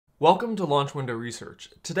Welcome to Launch Window Research.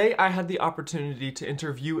 Today I had the opportunity to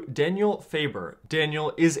interview Daniel Faber.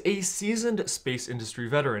 Daniel is a seasoned space industry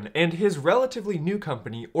veteran, and his relatively new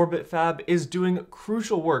company, Orbit Fab, is doing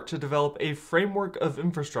crucial work to develop a framework of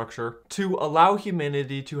infrastructure to allow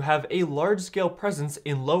humanity to have a large-scale presence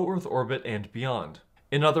in low Earth orbit and beyond.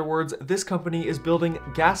 In other words, this company is building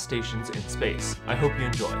gas stations in space. I hope you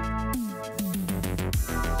enjoy.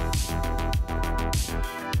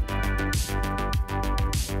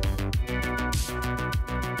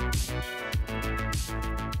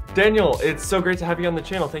 Daniel, it's so great to have you on the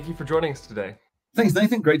channel. Thank you for joining us today. Thanks,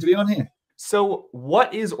 Nathan. Great to be on here. So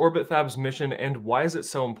what is Orbit Fab's mission and why is it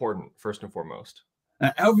so important, first and foremost?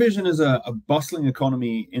 Our vision is a bustling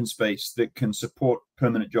economy in space that can support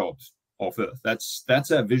permanent jobs off Earth.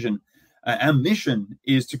 That's our vision. Our mission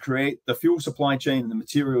is to create the fuel supply chain and the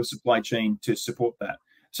material supply chain to support that.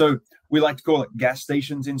 So we like to call it gas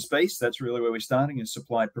stations in space. That's really where we're starting, is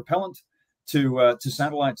supply propellant to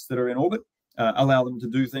satellites that are in orbit. Allow them to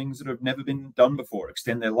do things that have never been done before,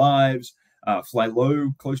 extend their lives, fly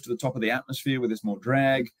low, close to the top of the atmosphere where there's more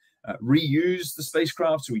drag, reuse the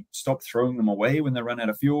spacecraft so we stop throwing them away when they run out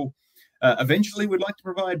of fuel. Eventually, we'd like to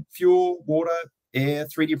provide fuel, water, air,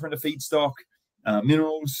 3D printer feedstock,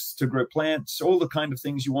 minerals to grow plants, all the kind of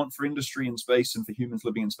things you want for industry in space and for humans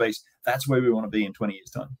living in space. That's where we want to be in 20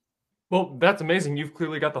 years' time. Well, that's amazing. You've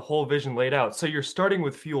clearly got the whole vision laid out. So you're starting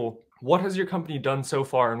with fuel. What has your company done so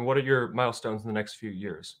far, and what are your milestones in the next few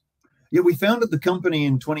years? Yeah, we founded the company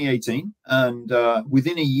in 2018, and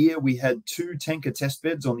within a year, we had 2 tanker test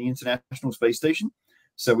beds on the International Space Station.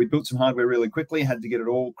 So we built some hardware really quickly, had to get it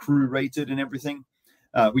all crew rated and everything.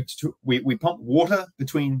 We pumped water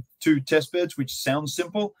between 2 test beds, which sounds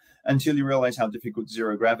simple until you realize how difficult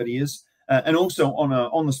zero gravity is. And also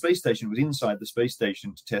on the space station, it was inside the space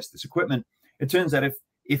station to test this equipment. It turns out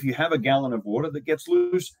if you have a gallon of water that gets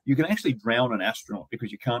loose, you can actually drown an astronaut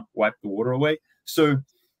because you can't wipe the water away. So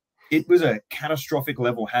it was a catastrophic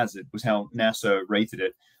level hazard, was how NASA rated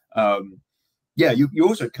it. Yeah, you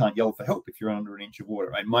also can't yell for help if you're under an inch of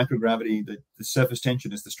water, right? Microgravity, the surface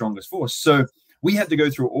tension is the strongest force. So we had to go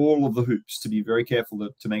through all of the hoops to be very careful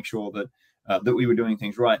to make sure that we were doing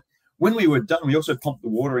things right. When we were done, we also pumped the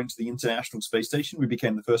water into the International Space Station. We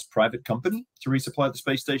became the first private company to resupply the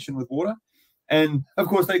space station with water. And of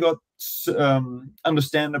course, they got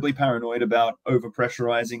understandably paranoid about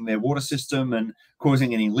overpressurizing their water system and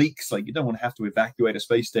causing any leaks. Like, you don't want to have to evacuate a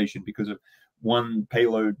space station because of one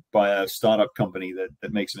payload by a startup company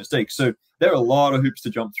that makes a mistake. So there are a lot of hoops to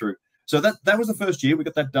jump through. So that was the first year. We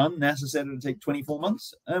got that done. NASA said it would take 24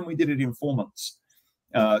 months, and we did it in 4 months.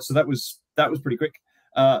 So that was pretty quick.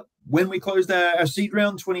 When we closed our seed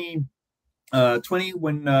round 2020,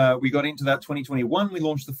 when we got into that 2021, we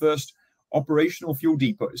launched the first operational fuel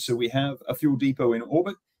depots. So we have a fuel depot in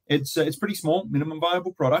orbit. It's pretty small, minimum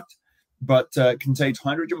viable product, but contains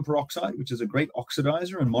hydrogen peroxide, which is a great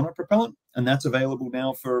oxidizer and monopropellant, and that's available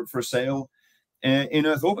now for sale in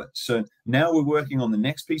Earth orbit. So now we're working on the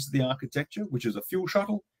next piece of the architecture, which is a fuel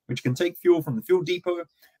shuttle, which can take fuel from the fuel depot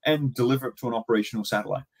and deliver it to an operational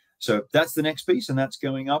satellite. So that's the next piece, and that's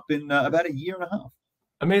going up in about a year and a half.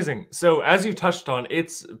 Amazing. So as you touched on,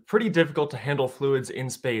 it's pretty difficult to handle fluids in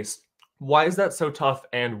space. Why is that so tough,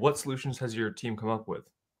 and what solutions has your team come up with?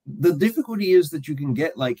 The difficulty is that you can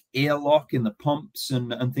get like airlock in the pumps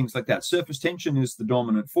and things like that. Surface tension is the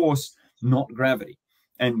dominant force, not gravity.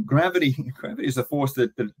 And gravity is the force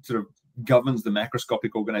that sort of governs the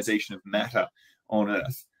macroscopic organization of matter on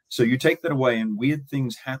Earth. So you take that away and weird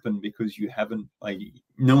things happen because you haven't,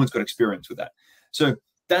 no one's got experience with that. So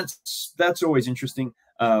that's always interesting.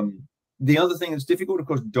 The other thing that's difficult, of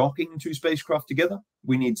course, docking 2 spacecraft together.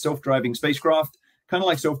 We need self-driving spacecraft, kind of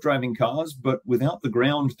like self-driving cars, but without the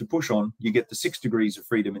ground to push on, you get the 6 degrees of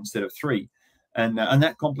freedom instead of 3. And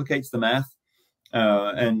that complicates the math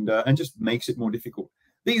and just makes it more difficult.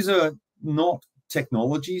 These are not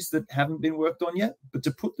technologies that haven't been worked on yet, but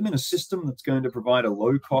to put them in a system that's going to provide a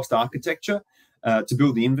low-cost architecture to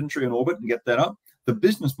build the inventory in orbit and get that up, the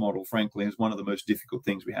business model, frankly, is one of the most difficult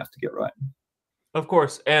things we have to get right. Of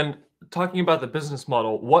course. And talking about the business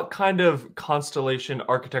model, what kind of constellation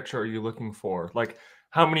architecture are you looking for? Like,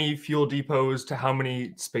 how many fuel depots to how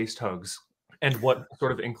many space tugs? And what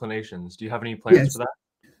sort of inclinations? Do you have any plans for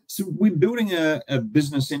that? So we're building a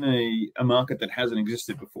business in a market that hasn't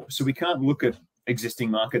existed before. So we can't look at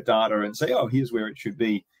existing market data and say, oh, here's where it should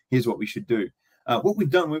be. Here's what we should do. What we've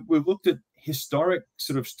done, we've looked at historic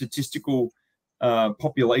sort of statistical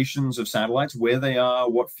populations of satellites, where they are,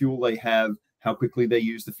 what fuel they have, how quickly they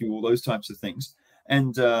use the fuel, those types of things,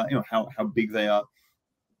 and how big they are.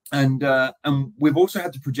 And we've also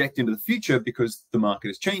had to project into the future because the market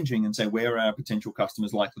is changing and say where are our potential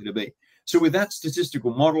customers likely to be. So with that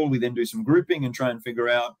statistical model, we then do some grouping and try and figure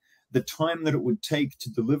out the time that it would take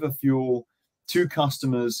to deliver fuel to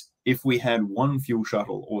customers if we had one fuel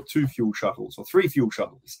shuttle or two fuel shuttles or three fuel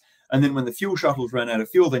shuttles. And then when the fuel shuttles ran out of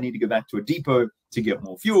fuel, they need to go back to a depot to get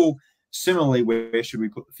more fuel. Similarly, where should we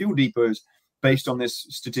put the fuel depots based on this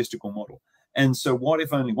statistical model? And so what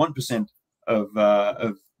if only 1% of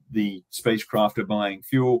the spacecraft are buying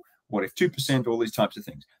fuel? What if 2%? All these types of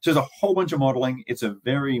things. So there's a whole bunch of modeling. It's a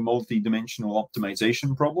very multi-dimensional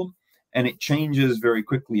optimization problem, and it changes very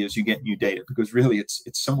quickly as you get new data, because really it's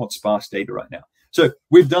somewhat sparse data right now. So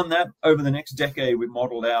we've done that over the next decade. We've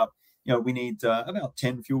modeled out, we need about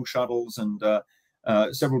 10 fuel shuttles and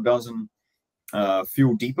several dozen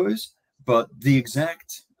fuel depots, but the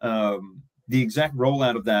exact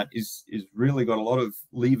rollout of that is really got a lot of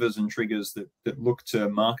levers and triggers that look to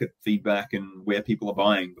market feedback and where people are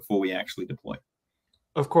buying before we actually deploy.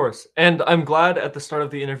 Of course. And I'm glad at the start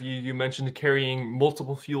of the interview you mentioned carrying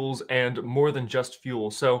multiple fuels and more than just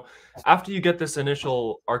fuel. So after you get this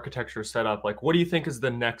initial architecture set up, like what do you think is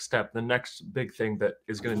the next step, the next big thing that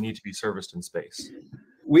is going to need to be serviced in space?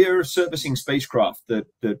 We're servicing spacecraft that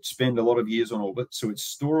spend a lot of years on orbit. So it's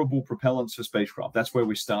storable propellants for spacecraft. That's where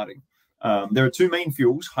we're starting. There are two main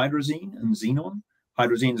fuels, hydrazine and xenon.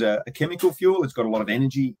 Hydrazine's a chemical fuel. It's got a lot of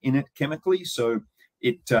energy in it chemically. So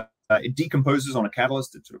it decomposes on a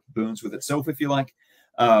catalyst. It sort of burns with itself, if you like,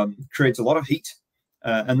 creates a lot of heat.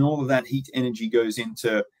 And all of that heat energy goes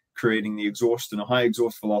into creating the exhaust and a high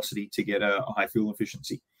exhaust velocity to get a high fuel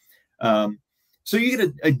efficiency. So you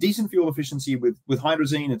get a decent fuel efficiency with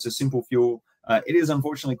hydrazine. It's a simple fuel. It is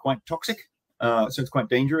unfortunately quite toxic. So it's quite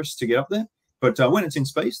dangerous to get up there. But when it's in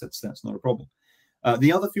space, that's not a problem.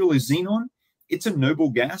 The other fuel is xenon. It's a noble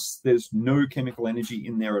gas. There's no chemical energy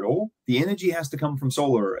in there at all. The energy has to come from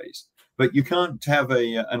solar arrays. But you can't have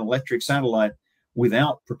an electric satellite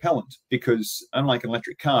without propellant, because unlike an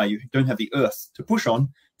electric car, you don't have the earth to push on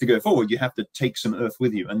to go forward. You have to take some earth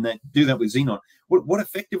with you, and do that with xenon. What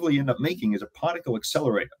effectively you end up making is a particle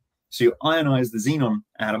accelerator. So you ionize the xenon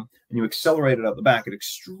atom and you accelerate it up the back at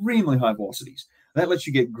extremely high velocities. That lets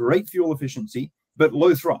you get great fuel efficiency, but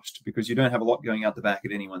low thrust, because you don't have a lot going out the back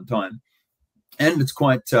at any one time. And it's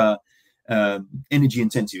quite energy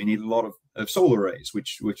intensive. You need a lot of solar arrays,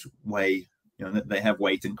 which weigh, they have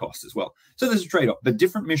weight and cost as well. So there's a trade-off, but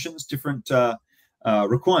different missions, different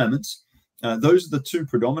requirements. Those are the two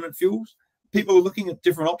predominant fuels. People are looking at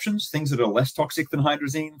different options, things that are less toxic than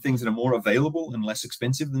hydrazine, things that are more available and less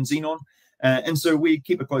expensive than xenon. And so we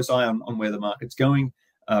keep a close eye on where the market's going.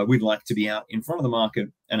 We'd like to be out in front of the market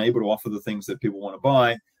and able to offer the things that people want to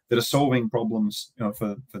buy that are solving problems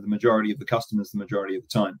for the majority of the customers the majority of the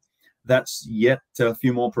time. That's yet a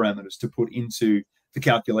few more parameters to put into the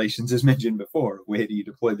calculations, as mentioned before. Where do you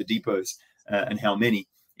deploy the depots and how many?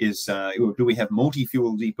 Do we have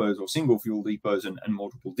multi-fuel depots or single fuel depots and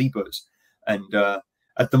multiple depots? And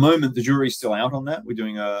at the moment, the jury's still out on that. We're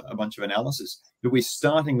doing a bunch of analysis, but we're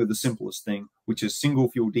starting with the simplest thing, which is single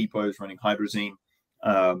fuel depots running hydrazine.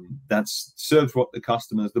 That serves what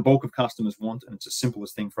the bulk of customers want, and it's the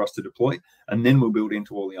simplest thing for us to deploy, and then we'll build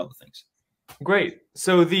into all the other things. Great.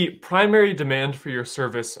 So the primary demand for your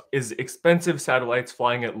service is expensive satellites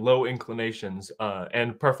flying at low inclinations,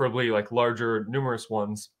 and preferably like larger, numerous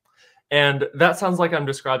ones. And that sounds like I'm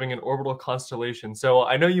describing an orbital constellation. So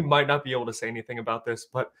I know you might not be able to say anything about this,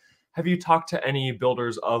 but have you talked to any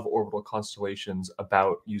builders of orbital constellations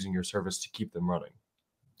about using your service to keep them running?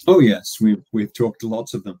 Oh, yes, we've talked to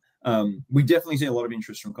lots of them. We definitely see a lot of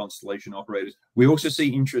interest from constellation operators. We also see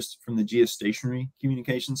interest from the geostationary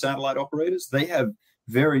communication satellite operators. They have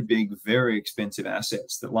very big, very expensive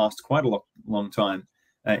assets that last quite a long time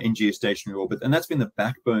in geostationary orbit. And that's been the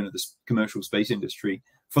backbone of this commercial space industry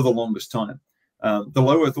for the longest time. The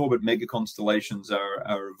low Earth orbit mega constellations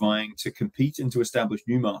are vying to compete and to establish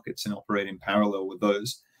new markets and operate in parallel with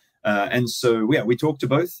those. And so, yeah, we talk to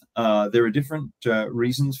both. There are different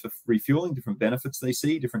reasons for refueling, different benefits they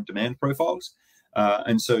see, different demand profiles.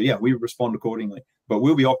 And so, yeah, we respond accordingly. But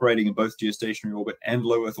we'll be operating in both geostationary orbit and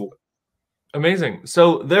low Earth orbit. Amazing.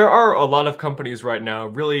 So there are a lot of companies right now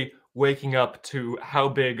really waking up to how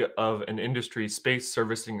big of an industry space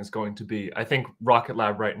servicing is going to be. I think Rocket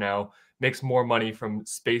Lab right now makes more money from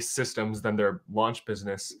space systems than their launch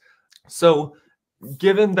business. So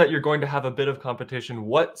given that you're going to have a bit of competition,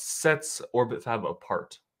 what sets Orbit Fab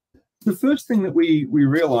apart? The first thing that we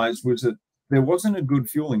realized was that there wasn't a good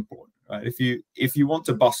fueling port. Right? If you want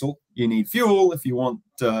to bustle, you need fuel. If you want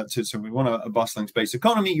so we want a bustling space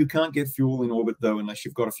economy, you can't get fuel in orbit though unless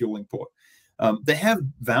you've got a fueling port. They have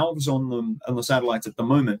valves on them on the satellites at the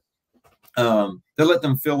moment. They let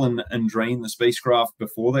them fill and drain the spacecraft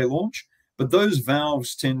before they launch, but those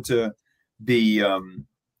valves tend to be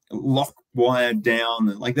lock wired down,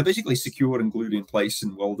 and like they're basically secured and glued in place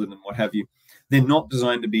and welded and what have you. They're not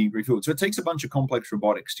designed to be refueled. So it takes a bunch of complex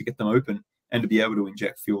robotics to get them open and to be able to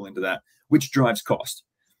inject fuel into that, which drives cost.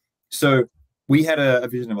 So we had a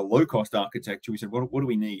vision of a low-cost architecture. We said, what do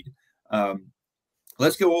we need?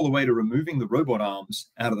 Let's go all the way to removing the robot arms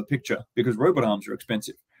out of the picture, because robot arms are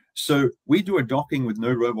expensive. So we do a docking with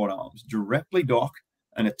no robot arms, directly dock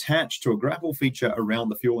and attach to a grapple feature around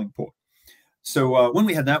the fueling port. So when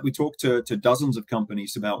we had that, we talked to dozens of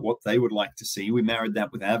companies about what they would like to see. We married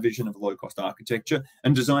that with our vision of low-cost architecture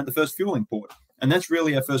and designed the first fueling port. And that's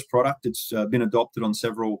really our first product. It's been adopted on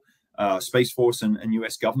several Space Force and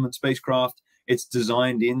US government spacecraft. It's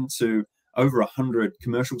designed into over 100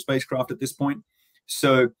 commercial spacecraft at this point.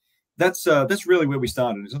 So that's really where we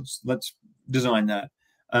started. Let's design that.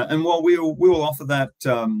 And while we will offer that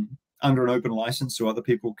under an open license so other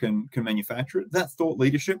people can manufacture it, that thought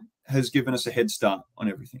leadership has given us a head start on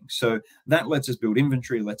everything. So that lets us build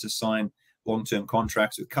inventory, lets us sign long-term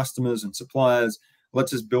contracts with customers and suppliers,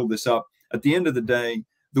 lets us build this up. At the end of the day,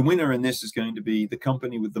 the winner in this is going to be the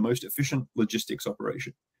company with the most efficient logistics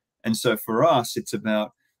operation. And so for us, it's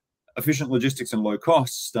about efficient logistics and low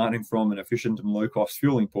costs, starting from an efficient and low-cost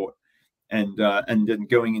fueling port, and then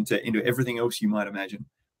going into everything else you might imagine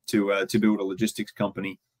to build a logistics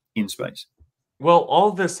company in space. Well, all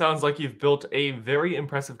of this sounds like you've built a very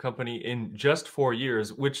impressive company in just 4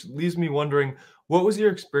 years, which leaves me wondering, what was your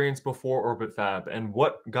experience before Orbit Fab and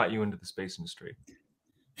what got you into the space industry?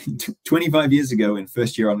 25 years ago in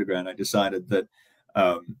first year undergrad, I decided that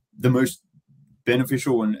the most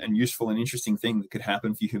beneficial and useful and interesting thing that could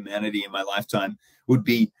happen for humanity in my lifetime would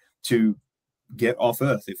be to get off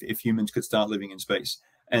Earth if humans could start living in space.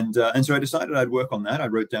 And so I decided I'd work on that. I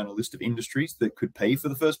wrote down a list of industries that could pay for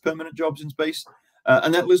the first permanent jobs in space.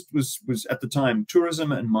 And that list was at the time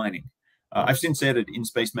tourism and mining. I've since added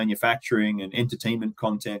in-space manufacturing and entertainment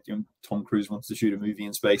content. Tom Cruise wants to shoot a movie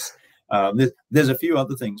in space. There's a few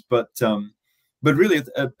other things, but really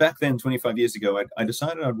back then, 25 years ago, I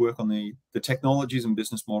decided I'd work on the technologies and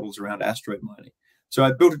business models around asteroid mining. So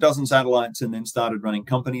I built a dozen satellites and then started running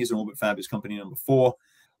companies, and Orbit Fab is company number 4.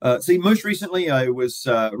 Most recently, I was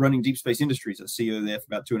running Deep Space Industries as CEO there for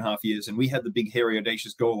about 2.5 years, and we had the big, hairy,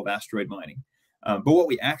 audacious goal of asteroid mining. But what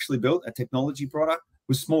we actually built, a technology product,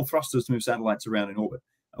 was small thrusters to move satellites around in orbit.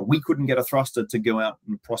 We couldn't get a thruster to go out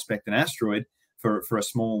and prospect an asteroid for a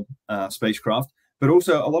small spacecraft, but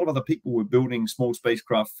also a lot of other people were building small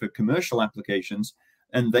spacecraft for commercial applications,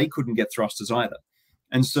 and they couldn't get thrusters either.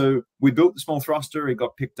 And so we built the small thruster. It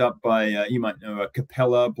got picked up by, you might know,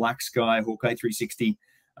 Capella, Black Sky, Hawkeye 360,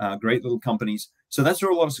 great little companies. So that's a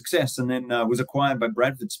lot of success, and then was acquired by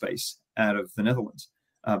Bradford Space out of the Netherlands.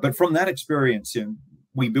 But from that experience,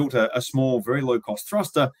 we built a small, very low-cost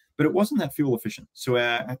thruster, but it wasn't that fuel efficient. So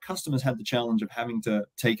our customers had the challenge of having to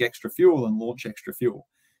take extra fuel and launch extra fuel.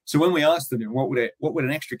 So when we asked them, what would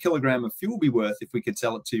an extra kilogram of fuel be worth if we could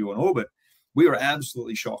sell it to you on orbit, we were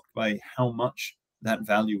absolutely shocked by how much that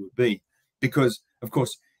value would be. Because, of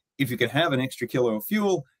course, if you can have an extra kilo of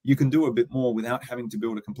fuel, you can do a bit more without having to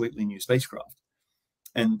build a completely new spacecraft.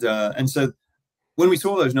 And so when we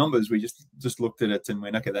saw those numbers, we just looked at it and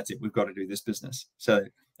went, okay, that's it. We've got to do this business. So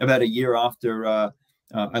about a year after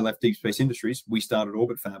I left Deep Space Industries, we started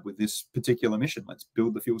Orbit Fab with this particular mission. Let's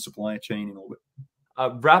build the fuel supply chain in orbit.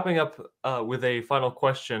 Wrapping up with a final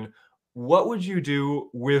question, what would you do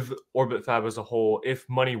with Orbit Fab as a whole if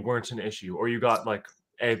money weren't an issue, or you got like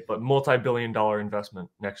a multi-billion-dollar investment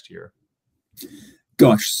next year?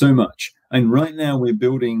 Gosh, so much. And right now we're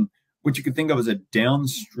building what you could think of as a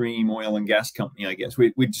downstream oil and gas company, I guess.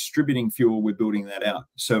 We're distributing fuel, we're building that out.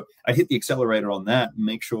 So I hit the accelerator on that and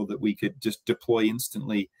make sure that we could just deploy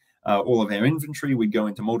instantly all of our inventory. We'd go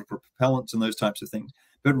into multiple propellants and those types of things.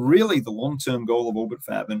 But really the long-term goal of Orbit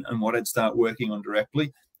Fab and what I'd start working on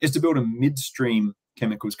directly is to build a midstream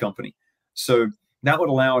chemicals company. So that would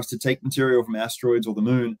allow us to take material from asteroids or the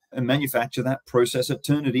moon and manufacture that, process it,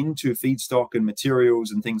 turn it into feedstock and materials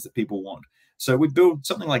and things that people want. So we build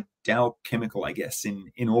something like Dow Chemical, I guess,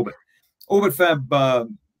 in orbit. Orbit Fab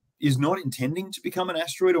is not intending to become an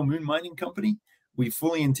asteroid or moon mining company. We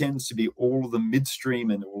fully intend to be all of the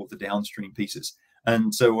midstream and all of the downstream pieces.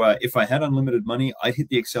 And so if I had unlimited money, I'd hit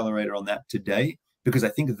the accelerator on that today, because I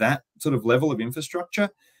think that sort of level of infrastructure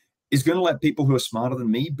is going to let people who are smarter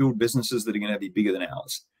than me build businesses that are going to be bigger than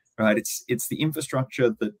ours, right? It's the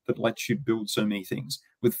infrastructure that lets you build so many things.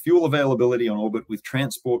 With fuel availability on orbit, with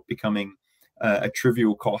transport becoming a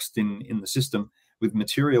trivial cost in the system. With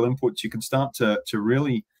material inputs, you can start to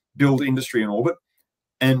really build industry in orbit.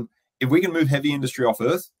 And if we can move heavy industry off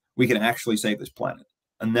Earth, we can actually save this planet.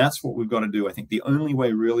 And that's what we've got to do. I think the only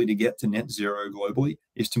way really to get to net zero globally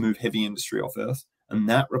is to move heavy industry off Earth. And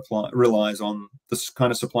that relies on the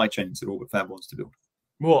kind of supply chains that Orbit Fab wants to build.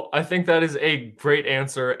 Well, I think that is a great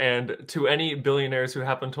answer. And to any billionaires who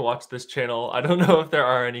happen to watch this channel, I don't know if there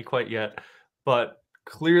are any quite yet, but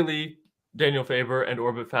clearly Daniel Faber and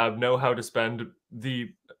Orbit Fab know how to spend the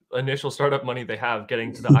initial startup money they have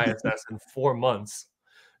getting to the ISS in 4 months.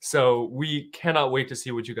 So we cannot wait to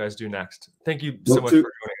see what you guys do next. Thank you so much for joining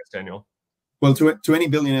us, Daniel. Well, to any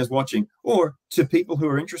billionaires watching, or to people who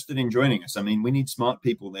are interested in joining us, I mean, we need smart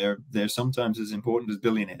people. They're sometimes as important as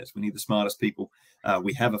billionaires. We need the smartest people.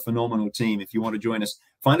 We have a phenomenal team. If you want to join us,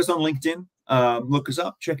 find us on LinkedIn, look us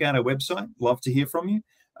up, check out our website. Love to hear from you.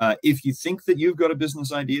 If you think that you've got a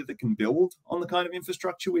business idea that can build on the kind of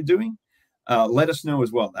infrastructure we're doing, let us know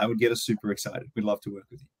as well. That would get us super excited. We'd love to work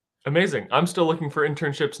with you. Amazing. I'm still looking for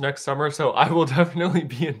internships next summer, so I will definitely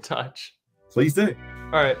be in touch. Please do.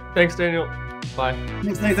 All right. Thanks, Daniel. Bye.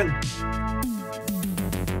 Thanks, Nathan.